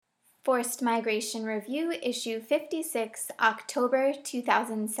Forced Migration Review, Issue 56, October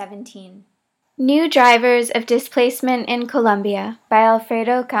 2017. New Drivers of Displacement in Colombia by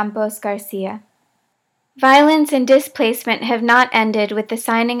Alfredo Campos Garcia. Violence and displacement have not ended with the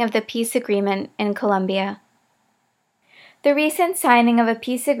signing of the peace agreement in Colombia. The recent signing of a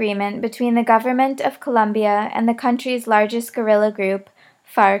peace agreement between the government of Colombia and the country's largest guerrilla group,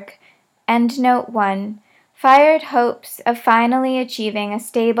 FARC, Endnote 1, fired hopes of finally achieving a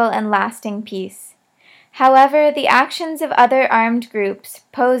stable and lasting peace. However, the actions of other armed groups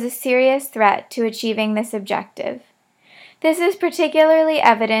pose a serious threat to achieving this objective. This is particularly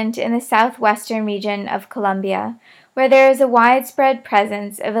evident in the southwestern region of Colombia, where there is a widespread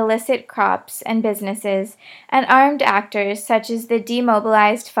presence of illicit crops and businesses and armed actors such as the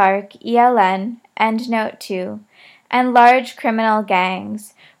demobilized FARC-ELN, Endnote 2, and large criminal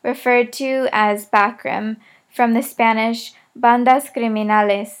gangs, referred to as BACRIM, from the Spanish bandas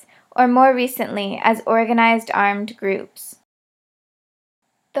criminales, or more recently as organized armed groups.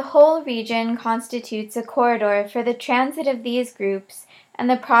 The whole region constitutes a corridor for the transit of these groups and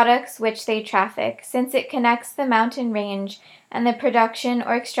the products which they traffic, since it connects the mountain range and the production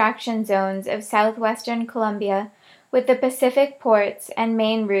or extraction zones of southwestern Colombia with the Pacific ports and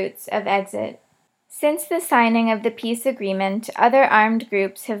main routes of exit. Since the signing of the peace agreement, other armed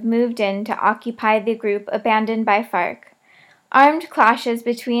groups have moved in to occupy the group abandoned by FARC. Armed clashes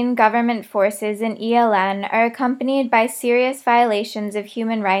between government forces and ELN are accompanied by serious violations of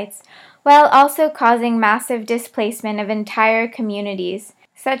human rights, while also causing massive displacement of entire communities,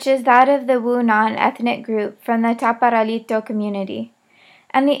 such as that of the Wunan ethnic group from the Taparalito community.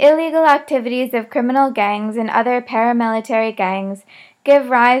 And the illegal activities of criminal gangs and other paramilitary gangs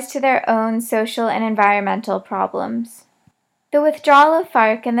give rise to their own social and environmental problems. The withdrawal of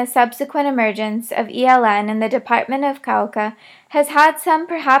FARC and the subsequent emergence of ELN in the Department of Cauca has had some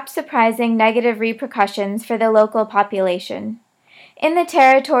perhaps surprising negative repercussions for the local population. In the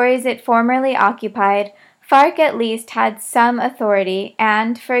territories it formerly occupied, FARC at least had some authority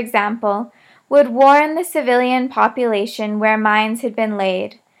and, for example, would warn the civilian population where mines had been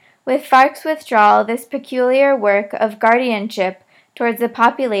laid. With FARC's withdrawal, this peculiar work of guardianship towards the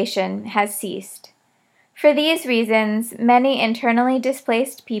population has ceased. For these reasons, many internally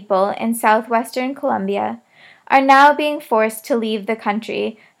displaced people in southwestern Colombia are now being forced to leave the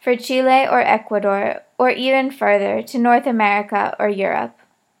country for Chile or Ecuador, or even further to North America or Europe.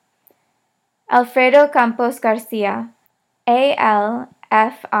 Alfredo Campos Garcia,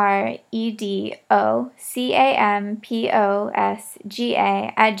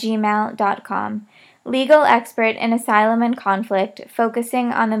 alfredocamposga@gmail.com, legal expert in asylum and conflict,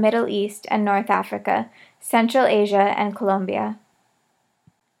 focusing on the Middle East and North Africa, Central Asia, and Colombia.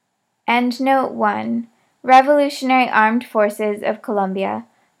 Endnote 1. Revolutionary Armed Forces of Colombia,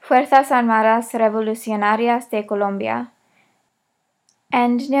 Fuerzas Armadas Revolucionarias de Colombia.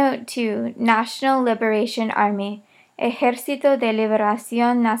 Endnote 2. National Liberation Army, Ejército de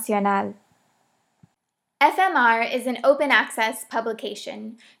Liberación Nacional. FMR is an open-access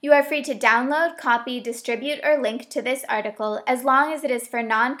publication. You are free to download, copy, distribute, or link to this article as long as it is for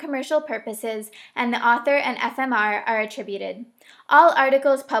non-commercial purposes and the author and FMR are attributed. All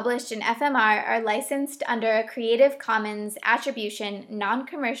articles published in FMR are licensed under a Creative Commons Attribution,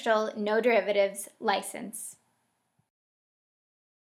 Non-Commercial, No Derivatives license.